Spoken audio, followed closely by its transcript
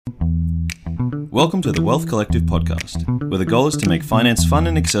Welcome to the Wealth Collective podcast, where the goal is to make finance fun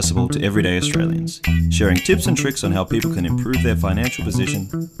and accessible to everyday Australians, sharing tips and tricks on how people can improve their financial position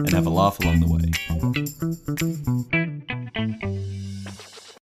and have a laugh along the way.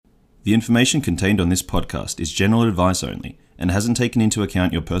 The information contained on this podcast is general advice only and hasn't taken into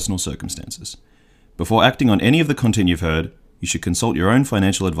account your personal circumstances. Before acting on any of the content you've heard, you should consult your own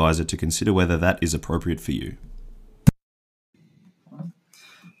financial advisor to consider whether that is appropriate for you.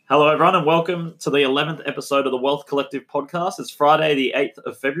 Hello, everyone, and welcome to the 11th episode of the Wealth Collective podcast. It's Friday, the 8th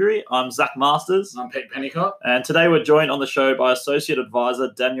of February. I'm Zach Masters. I'm Pete Pennicott. And today we're joined on the show by Associate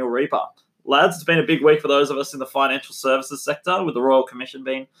Advisor Daniel Reaper. Lads, it's been a big week for those of us in the financial services sector with the Royal Commission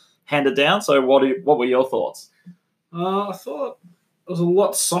being handed down. So what were your thoughts? I thought it was a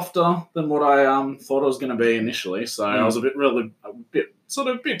lot softer than what I thought it was going to be initially. So I was a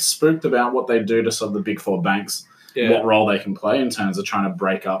bit spooked about what they do to sort of the big four banks. Yeah. What role they can play in terms of trying to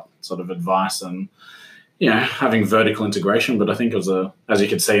break up sort of advice and, having vertical integration. But I think it was as you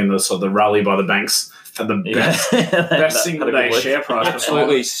could see in the sort of the rally by the banks, had the best single day share price.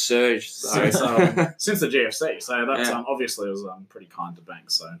 Absolutely surged since the GFC. So that's obviously it was pretty kind to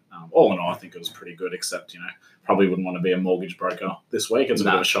banks. So all in all, I think it was pretty good, except, probably wouldn't want to be a mortgage broker this week. It's a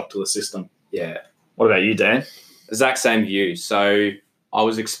bit of a shock to the system. Yeah. What about you, Dan? Exact same view. So I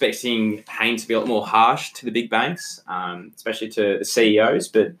was expecting Hayne to be a lot more harsh to the big banks, especially to the CEOs.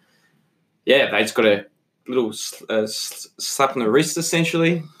 But, they just got a little slap on the wrist,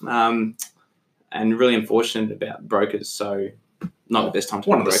 essentially, and really unfortunate about brokers. So not the best time to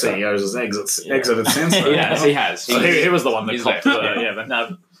One of the CEOs has exited since. He has. So he was the one that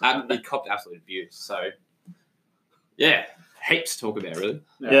copped he copped absolute abuse. So, heaps to talk about, really.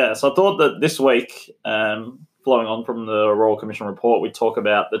 Yeah, so I thought that this week... Flowing on from the Royal Commission report, we talk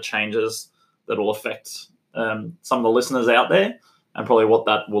about the changes that will affect some of the listeners out there and probably what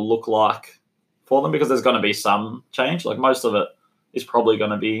that will look like for them, because there's going to be some change. Like most of it is probably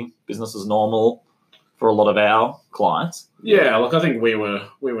going to be business as normal for a lot of our clients. Yeah, look, I think we were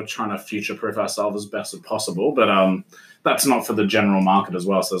trying to future-proof ourselves as best as possible, but that's not for the general market as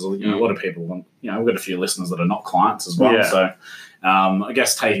well. So there's a lot of people, we've got a few listeners that are not clients as well. Yeah. So I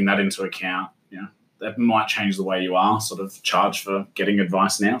guess taking that into account, that might change the way you are sort of charged for getting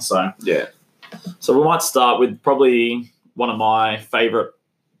advice now. So we might start with probably one of my favourite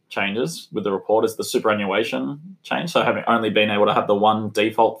changes with the report is the superannuation change. So having only been able to have the one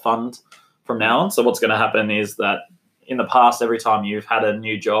default fund from now on. So what's going to happen is that in the past, every time you've had a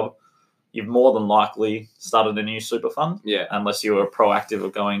new job, you've more than likely started a new super fund. Yeah. Unless you were proactive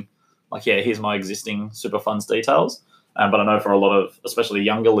of going like, here's my existing super fund's details. But I know for a lot of, especially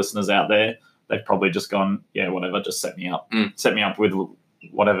younger listeners out there, they've probably just gone, whatever, just set me up. Set me up with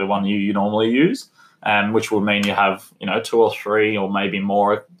whatever one you normally use, which will mean you have, 2 or 3 or maybe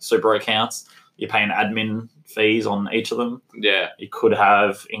more super accounts. You're paying admin fees on each of them. Yeah. You could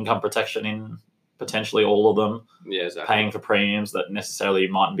have income protection in potentially all of them. Yeah, exactly. Paying for premiums that necessarily you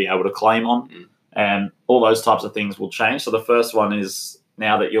mightn't be able to claim on. And all those types of things will change. So the first one is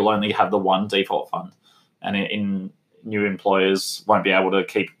now that you'll only have the one default fund. And in new employers won't be able to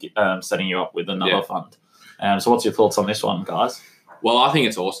keep setting you up with another fund. So what's your thoughts on this one, guys? Well, I think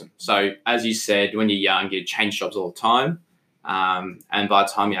it's awesome. So as you said, when you're young, you change jobs all the time. And by the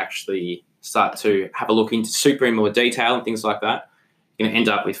time you actually start to have a look into super in more detail and things like that, you're going to end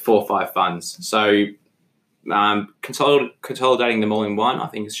up with 4 or 5 funds. So consolidating them all in one, I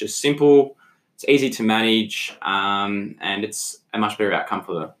think it's just simple, it's easy to manage, and it's a much better outcome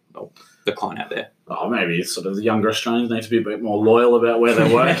for the client out there. Maybe sort of the younger Australians need to be a bit more loyal about where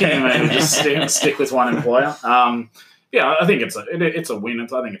they're working and maybe just stick with one employer. I think it's a win.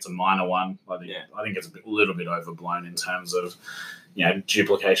 I think it's a minor one. I think it's a little bit overblown in terms of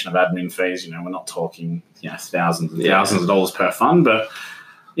duplication of admin fees. We're not talking thousands and thousands of dollars per fund, but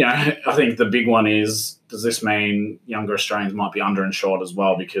I think the big one is, does this mean younger Australians might be underinsured as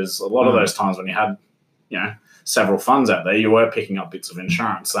well? Because a lot of those times when you had several funds out there, you were picking up bits of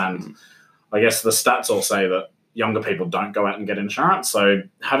insurance, and I guess the stats all say that younger people don't go out and get insurance. So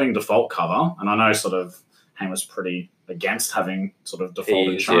having default cover, and I know sort of Hayne was pretty against having sort of default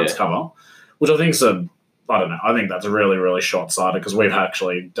insurance cover, which I think I think that's really, really short-sighted, because we've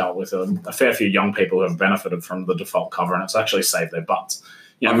actually dealt with a fair few young people who have benefited from the default cover, and it's actually saved their butts.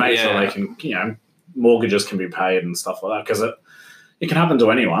 Make sure they can, mortgages can be paid and stuff like that, because it can happen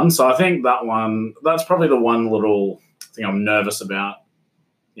to anyone. So I think that's probably the one little thing I'm nervous about.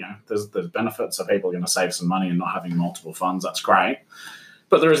 There's benefits, so people are going to save some money and not having multiple funds. That's great.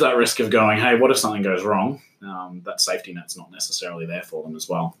 But there is that risk of going, hey, what if something goes wrong? That safety net's not necessarily there for them as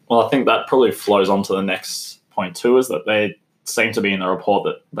well. Well, I think that probably flows on to the next point too, is that they're seemed to be in the report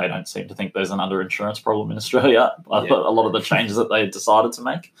that they don't seem to think there's an underinsurance problem in Australia. A lot of the changes that they decided to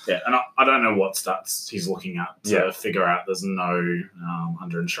make. Yeah, and I don't know what stats he's looking at to figure out there's no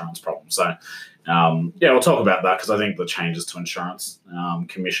underinsurance problem. So, we'll talk about that because I think the changes to insurance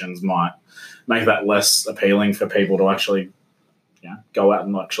commissions might make that less appealing for people to actually go out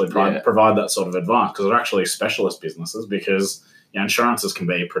and actually provide that sort of advice, because they're actually specialist businesses, because insurances can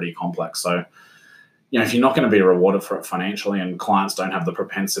be pretty complex. So, if you're not going to be rewarded for it financially, and clients don't have the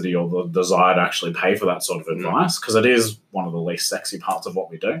propensity or the desire to actually pay for that sort of advice, because it is one of the least sexy parts of what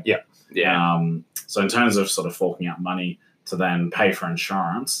we do. So in terms of sort of forking out money to then pay for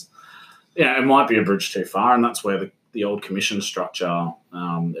insurance, it might be a bridge too far, and that's where the old commission structure,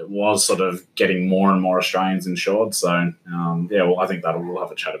 it was sort of getting more and more Australians insured. So, I think we'll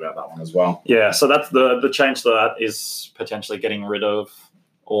have a chat about that one as well. Yeah, so that's the change to that is potentially getting rid of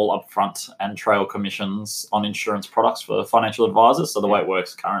all upfront and trail commissions on insurance products for financial advisors. So the way it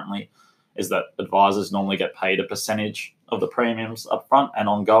works currently is that advisors normally get paid a percentage of the premiums upfront and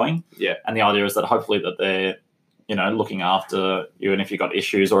ongoing. Yeah. And the idea is that hopefully that they're, looking after you, and if you've got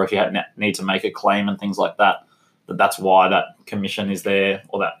issues or if you need to make a claim and things like that, that's why that commission is there,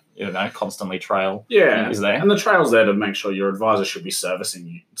 or that, constantly trail is there. And the trail's there to make sure your advisor should be servicing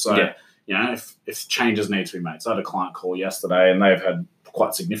you. So, if changes need to be made. So I had a client call yesterday, and they've had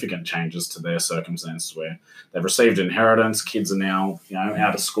quite significant changes to their circumstances where they've received inheritance, kids are now,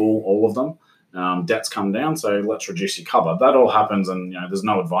 out of school, all of them. Debts come down, so let's reduce your cover. That all happens, and, there's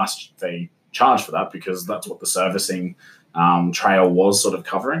no advice fee charged for that, because that's what the servicing trail was sort of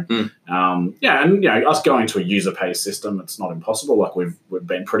covering. And us going to a user pay system, it's not impossible. Like we've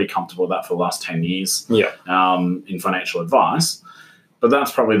been pretty comfortable with that for the last 10 years in financial advice. But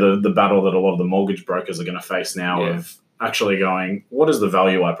that's probably the battle that a lot of the mortgage brokers are going to face now of actually going, what is the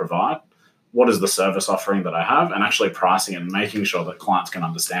value I provide? What is the service offering that I have? And actually pricing it and making sure that clients can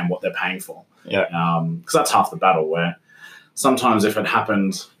understand what they're paying for. Because that's half the battle, where sometimes if it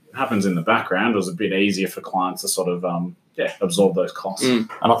happens in the background, it was a bit easier for clients to sort of absorb those costs. And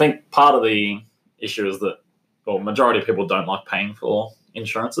I think part of the issue is that, majority of people don't like paying for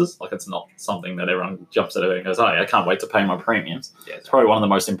insurances. Like, it's not something that everyone jumps at and goes, oh, I can't wait to pay my premiums. It's probably one of the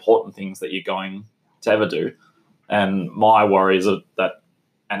most important things that you're going to ever do. And my worry is that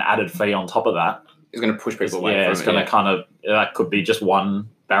an added fee on top of that is going to push people away from it. It's going to kind of, that could be just one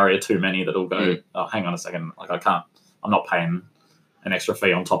barrier too many that'll go, oh, hang on a second, like I'm not paying an extra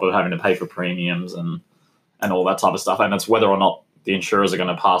fee on top of having to pay for premiums and all that type of stuff. And it's whether or not the insurers are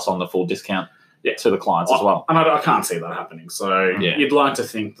going to pass on the full discount to the clients as well. And I can't see that happening. So you'd like to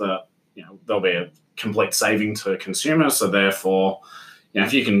think that there'll be a complete saving to consumers. So therefore,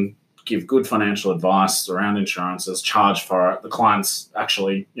 if you can give good financial advice around insurances, charge for it, the clients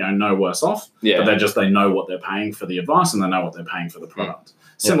actually no worse off. But they know what they're paying for the advice, and they know what they're paying for the product.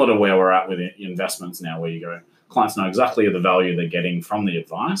 Similar to where we're at with investments now, where you go, clients know exactly the value they're getting from the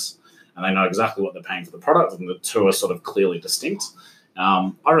advice, and they know exactly what they're paying for the product, and the two are sort of clearly distinct.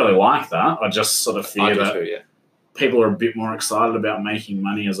 I really like that. I just sort of fear that people are a bit more excited about making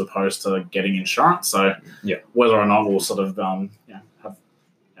money as opposed to getting insurance. So whether or not we'll sort of have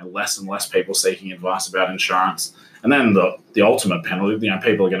less and less people seeking advice about insurance. And then the ultimate penalty,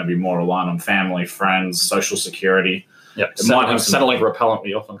 people are going to be more reliant on family, friends, social security. It might have settling repellent,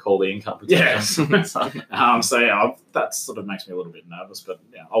 we often call the income protection. That sort of makes me a little bit nervous. But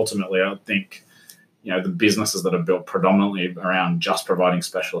ultimately, I think the businesses that are built predominantly around just providing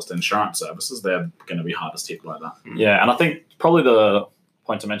specialist insurance services, they're going to be hardest hit by that. Yeah, and I think probably the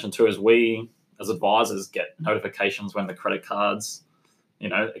point to mention too is we, as advisors, get notifications when the credit cards,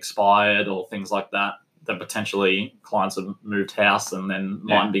 expired or things like that. That potentially clients have moved house and then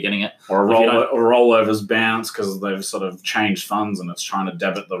mightn't be getting it. Or rollovers bounce because they've sort of changed funds and it's trying to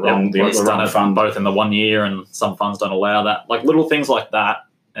debit the wrong fund. Both in the 1 year, and some funds don't allow that. Like little things like that.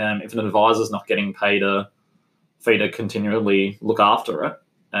 If an advisor's not getting paid a fee to continually look after it,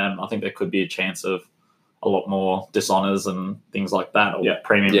 I think there could be a chance of a lot more dishonours and things like that, or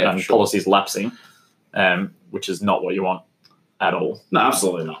premium policies lapsing, which is not what you want at all. No,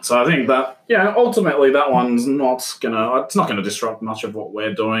 absolutely not. So I think that, ultimately that one's it's not gonna disrupt much of what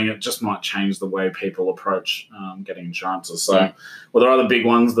we're doing. It just might change the way people approach getting insurances. So were there other big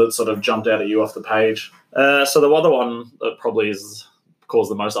ones that sort of jumped out at you off the page? So the other one that probably has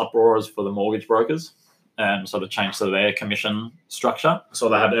caused the most uproar is for the mortgage brokers. Sort of change to their commission structure. So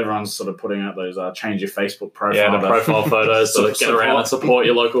they had everyone sort of putting out those change your Facebook profile. The profile photos to get around and support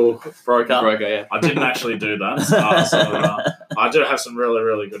your local broker. I didn't actually do that. I do have some really,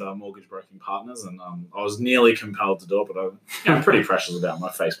 really good mortgage broking partners, and I was nearly compelled to do it, but I'm pretty precious about my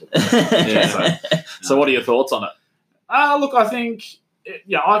Facebook. So what are your thoughts on it? Look, I think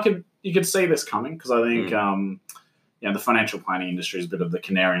you could see this coming because I think the financial planning industry is a bit of the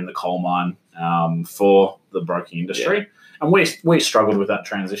canary in the coal mine for the broking industry. Yeah. And we struggled with that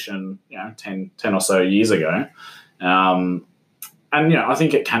transition, 10 or so years ago. And, I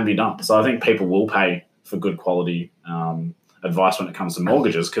think it can be done. So I think people will pay for good quality advice when it comes to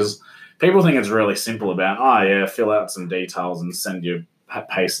mortgages because people think it's really simple about, fill out some details and send your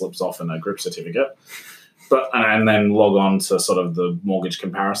pay slips off in a group certificate. And then log on to sort of the mortgage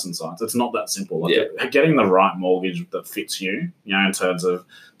comparison sites. It's not that simple. Getting the right mortgage that fits you, in terms of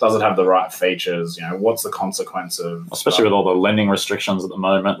does it have the right features? What's the consequence of... Especially with all the lending restrictions at the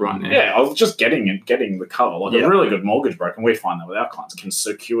right now. Yeah, I was just getting the cover. A really good mortgage broker, and we find that with our clients, can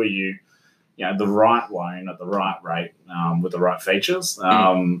secure you, the right loan at the right rate with the right features.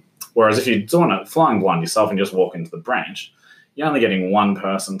 Whereas if you're doing it flying blind yourself and just walk into the branch, you're only getting one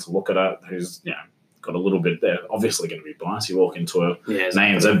person to look at it who's, got a little bit there. Obviously going to be biased. You walk into an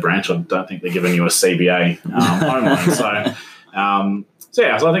ANZ branch, I don't think they're giving you a CBA home loan. So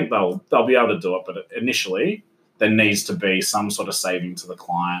I think they'll be able to do it. But initially, there needs to be some sort of saving to the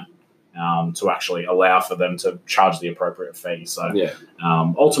client to actually allow for them to charge the appropriate fee. So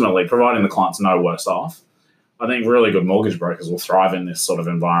ultimately, providing the client's no worse off, I think really good mortgage brokers will thrive in this sort of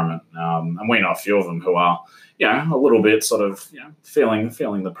environment. And we know a few of them who are a little bit sort of,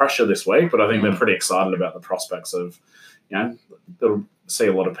 feeling the pressure this week, but I think they're pretty excited about the prospects of, they'll see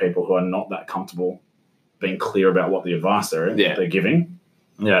a lot of people who are not that comfortable being clear about what the advice they're giving.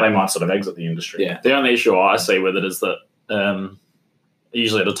 Yeah. They might sort of exit the industry. Yeah. The only issue I see with it is that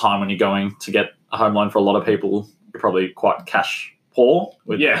usually at a time when you're going to get a home loan for a lot of people, you're probably quite cash poor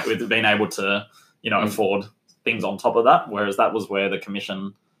with being able to, afford things on top of that. Whereas that was where the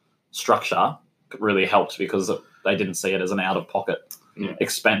commission structure really helped because they didn't see it as an out-of-pocket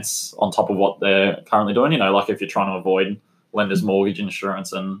expense on top of what they're currently doing. Like if you're trying to avoid lender's mortgage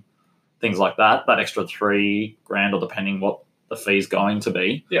insurance and things like that, that extra $3,000 or depending what the fee's going to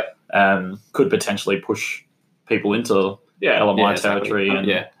be, could potentially push people into LMI territory.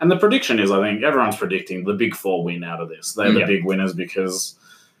 Exactly. And the prediction is, I think everyone's predicting the big four win out of this. They're the big winners because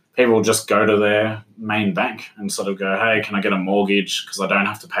people just go to their main bank and sort of go, hey, can I get a mortgage because I don't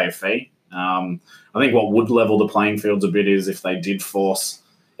have to pay a fee? I think what would level the playing fields a bit is if they did force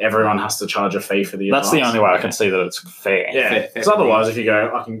everyone has to charge a fee for the advice. That's the only way I can see that it's fair. Yeah, because otherwise if you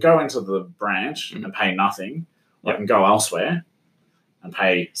go, I can go into the branch and pay nothing, I can go elsewhere and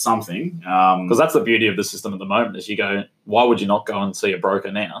pay something. Because that's the beauty of the system at the moment is you go, why would you not go and see a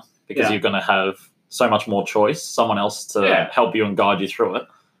broker now? Because you're going to have so much more choice, someone else to help you and guide you through it,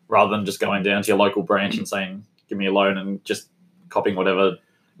 rather than just going down to your local branch and saying, give me a loan and just copying whatever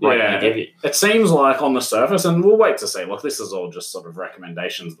they give you. It seems like on the surface, and we'll wait to see, this is all just sort of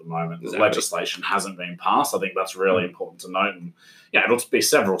recommendations at the moment. Exactly. The legislation hasn't been passed. I think that's really important to note. And it'll be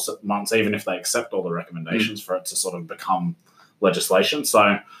several months, even if they accept all the recommendations for it to sort of become legislation.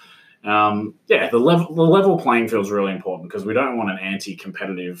 So, the level playing field is really important because we don't want an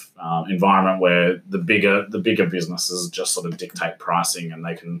anti-competitive environment where the bigger businesses just sort of dictate pricing and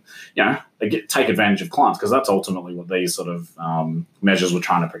they can, take advantage of clients because that's ultimately what these sort of measures were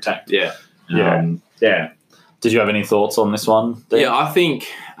trying to protect. Yeah. Did you have any thoughts on this one, Dan? Yeah, I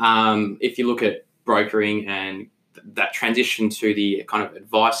think if you look at brokering and that transition to the kind of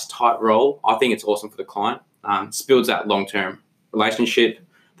advice type role, I think it's awesome for the client. It builds that long-term relationship.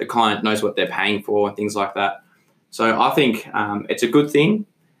 The client knows what they're paying for and things like that. So I think it's a good thing.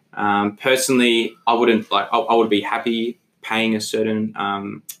 Personally, I would be happy paying a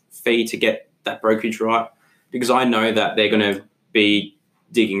certain fee to get that brokerage right because I know that they're going to be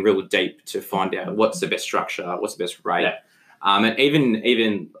digging real deep to find out what's the best structure, what's the best rate. And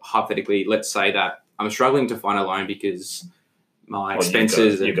even hypothetically, let's say that I'm struggling to find a loan because my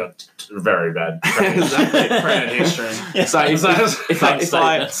expenses. You've got very bad credit history. So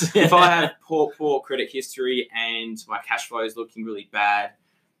if I have poor credit history and my cash flow is looking really bad,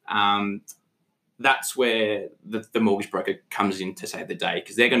 that's where the mortgage broker comes in to save the day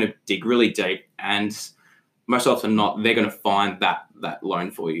because they're going to dig really deep and most often than not, they're going to find that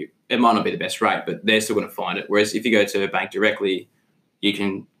loan for you. It might not be the best rate, but they're still going to find it. Whereas if you go to a bank directly, they're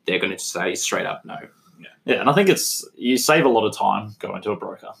going to say straight up no. Yeah, and I think you save a lot of time going to a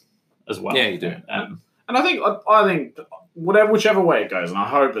broker as well. Yeah, you do. And I think whichever way it goes, and I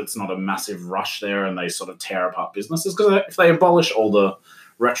hope it's not a massive rush there and they sort of tear apart businesses because if they abolish all the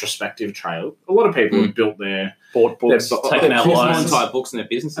retrospective trail, a lot of people have built bought books, taken out loans, entire books in their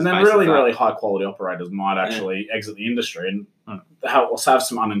business, and then really high quality operators might actually exit the industry and have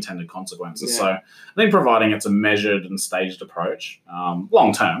some unintended consequences. Yeah. So I think providing it's a measured and staged approach,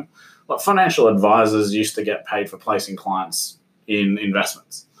 long term. like financial advisors used to get paid for placing clients in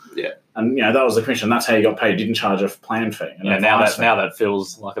investments. Yeah. And that was the commission. That's how you got paid. You didn't charge a plan fee. Yeah, now that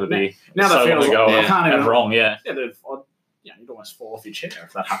feels like it'd be now so that feels long ago I can't even and wrong. Yeah, you'd almost fall off your chair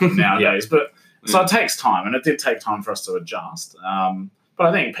if that happened nowadays. But so it takes time, and it did take time for us to adjust. But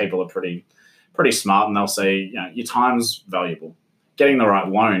I think people are pretty smart, and they'll say, your time's valuable. Getting the right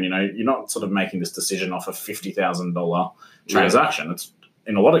loan, you're not sort of making this decision off a $50,000 transaction. It's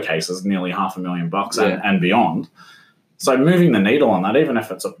in a lot of cases nearly $500,000 and beyond. So moving the needle on that, even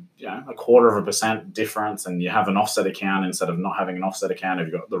if it's a 0.25% difference, and you have an offset account instead of not having an offset account, if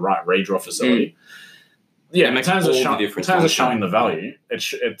you've got the right redraw facility, in terms of showing the value,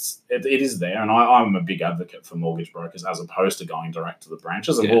 it is there. And I'm a big advocate for mortgage brokers as opposed to going direct to the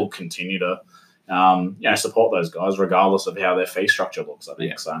branches, and we'll continue to support those guys regardless of how their fee structure looks. I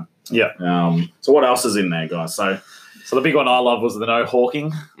think so. Yeah. So what else is in there, guys? So the big one I love was the no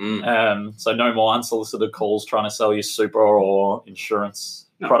hawking. So no more unsolicited calls trying to sell you super or insurance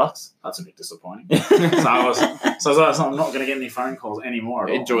products. That's a bit disappointing. I'm not going to get any phone calls anymore.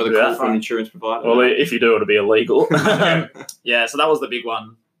 Enjoy the call from an insurance provider. Well, if you do, it'll be illegal. So that was the big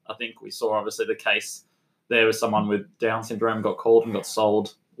one. I think we saw obviously the case there was someone with Down syndrome got called and got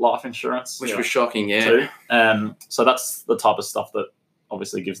sold life insurance, which was shocking. Too. So that's the type of stuff that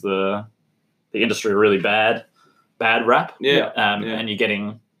obviously gives the industry a really bad rap. And you're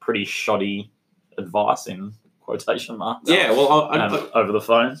getting pretty shoddy advice in quotation marks. Over the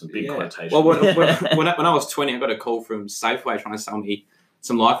phone. It's a big quotation. Well, when I was 20, I got a call from Safeway trying to sell me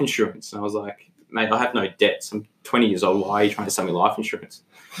some life insurance, and I was like, "Mate, I have no debts. I'm 20 years old. Why are you trying to sell me life insurance?"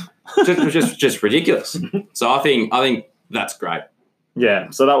 just ridiculous. So I think that's great. Yeah.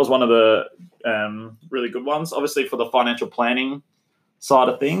 So that was one of the really good ones. Obviously, for the financial planning side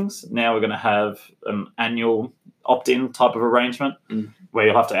of things, now we're going to have an annual opt-in type of arrangement where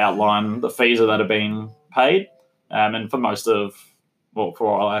you'll have to outline the fees that are being paid. And for for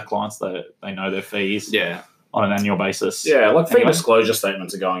all our clients, they know their fees on an annual basis. Yeah, like fee disclosure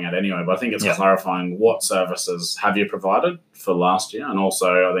statements are going out anyway, but I think it's clarifying what services have you provided for last year, and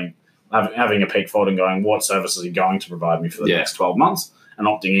also I think having a peek forward and going, what services are you going to provide me for the next 12 months, and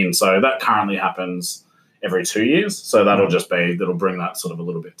opting in. So that currently happens every 2 years. So that'll bring that sort of a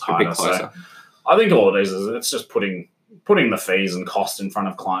little bit tighter. So I think all it is it's just putting the fees and costs in front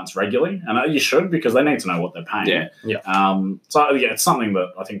of clients regularly, and you should, because they need to know what they're paying. It's something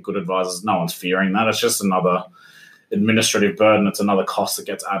that I think good advisors, no one's fearing that. It's just another administrative burden. It's another cost that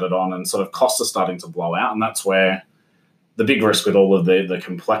gets added on, and sort of costs are starting to blow out, and that's where the big risk with all of the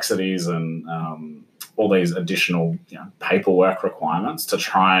complexities and all these additional paperwork requirements to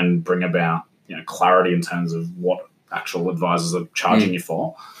try and bring about clarity in terms of what actual advisors are charging you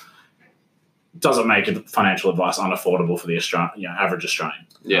for, doesn't make financial advice unaffordable for the average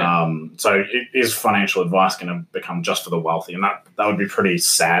Australian. So is financial advice going to become just for the wealthy? And that would be pretty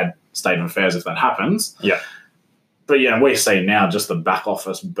sad state of affairs if that happens. But we see now just the back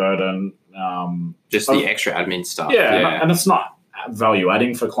office burden. Just the extra admin stuff. And it's not value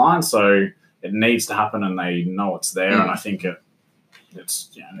adding for clients, so it needs to happen, and they know it's there. And I think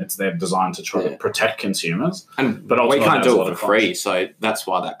it's their design to try to protect consumers. But we can't do it for free, so that's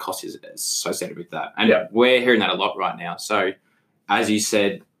why that cost is associated with that. And we're hearing that a lot right now. So as you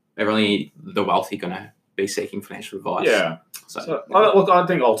said, only the wealthy going to be seeking financial advice. Look, I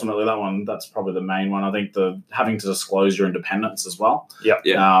think ultimately that's probably the main one. I think having to disclose your independence as well. I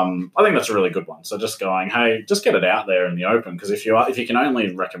think that's a really good one. So just going, hey, just get it out there in the open, because if you can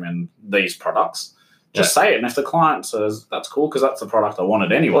only recommend these products, just say it. And if the client says, that's cool because that's the product I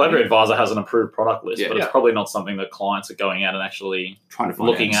wanted anyway. Well, every advisor has an approved product list, but it's probably not something that clients are going out and actually trying to find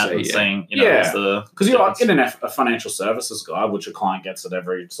looking at and seeing, because you're in a financial services guide, which a client gets at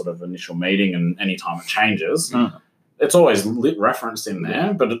every sort of initial meeting, and anytime it changes, it's always referenced in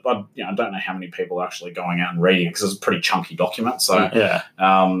there. But I don't know how many people are actually going out and reading it, because it's a pretty chunky document. So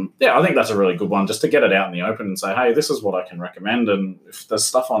I think that's a really good one, just to get it out in the open and say, hey, this is what I can recommend. And if there's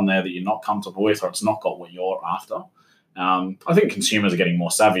stuff on there that you're not comfortable with, or it's not got what you're after, I think consumers are getting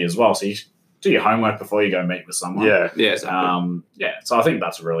more savvy as well. So you do your homework before you go meet with someone. Exactly. So I think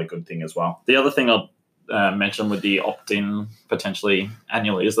that's a really good thing as well. The other thing I'll mention with the opt-in potentially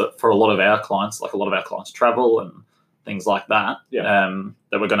annually is that for a lot of our clients, travel and things like that, that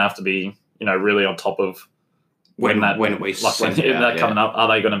we're going to have to be, really on top of when that coming up. Are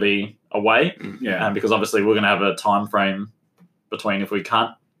they going to be away? Because obviously we're going to have a time frame between if we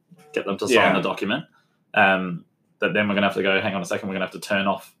can't get them to sign the document, that then we're going to have to go, hang on a second, we're going to have to turn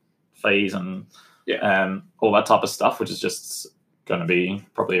off fees and all that type of stuff, which is just going to be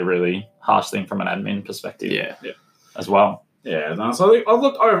probably a really harsh thing from an admin perspective as well. Yeah, no, so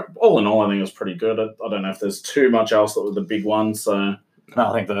all in all, I think it was pretty good. I don't know if there's too much else that was the big ones. So No,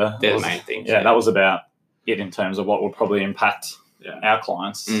 I think They're the main things. Yeah, that was about it in terms of what would probably impact Yeah. our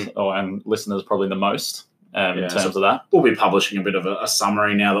clients and listeners probably the most in Yeah, terms so of that. we'll be publishing a bit of a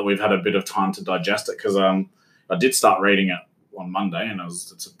summary now that we've had a bit of time to digest it, because I did start reading it on Monday, and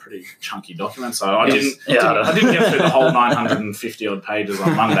it's a pretty chunky document. So I didn't get through the whole 950 odd pages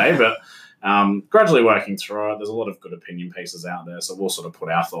on Monday, but gradually working through it. There's a lot of good opinion pieces out there, so we'll sort of put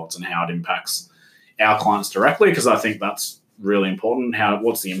our thoughts on how it impacts our clients directly, because I think that's really important.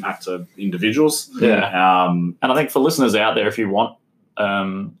 What's the impact to individuals? Yeah. And I think for listeners out there, if you want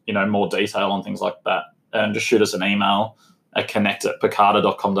more detail on things like that, just shoot us an email at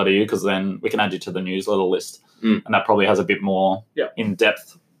connect@picarda.com.au, because then we can add you to the newsletter list. And that probably has a bit more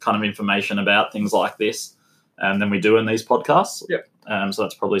in-depth kind of information about things like this than we do in these podcasts. So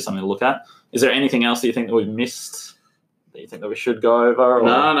that's probably something to look at. Is there anything else that you think that we've missed that you think that we should go over? Or?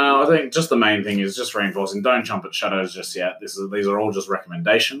 No. I think just the main thing is just reinforcing, don't jump at shadows just yet. These are all just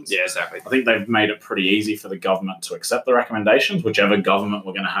recommendations. Yeah, exactly. I think they've made it pretty easy for the government to accept the recommendations, whichever government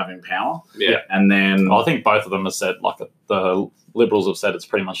we're going to have in power. Yeah. And then... Well, I think both of them have said, like the Liberals have said, it's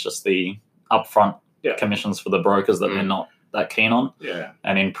pretty much just the upfront commissions for the brokers that they're not that keen on. Yeah.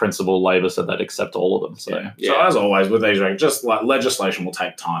 And in principle, Labor said they'd accept all of them. So, So as always with these, just like legislation will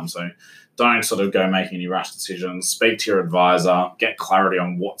take time. So don't sort of go making any rash decisions. Speak to your advisor, get clarity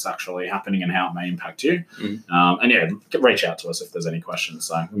on what's actually happening and how it may impact you. Reach out to us if there's any questions.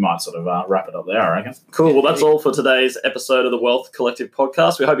 So we might sort of wrap it up there, I reckon. Cool. Well, that's all for today's episode of the Wealth Collective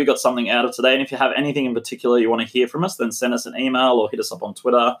podcast. We hope you got something out of today. And if you have anything in particular you want to hear from us, then send us an email or hit us up on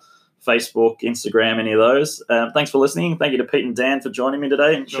Twitter, Facebook, Instagram, any of those. Thanks for listening. Thank you to Pete and Dan for joining me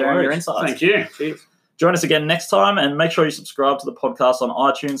today and sharing your insights. Thank you. Cheers. Join us again next time, and make sure you subscribe to the podcast on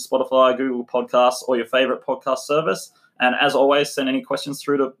iTunes, Spotify, Google Podcasts, or your favorite podcast service. And as always, send any questions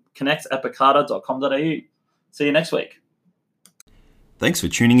through to connect@picarda.com.au. See you next week. Thanks for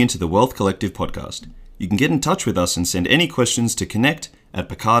tuning into the Wealth Collective podcast. You can get in touch with us and send any questions to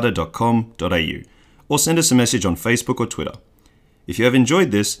connect@picarda.com.au, or send us a message on Facebook or Twitter. If you have enjoyed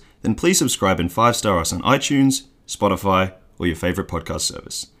this, then please subscribe and 5-star us on iTunes, Spotify, or your favorite podcast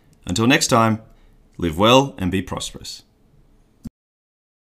service. Until next time, live well and be prosperous.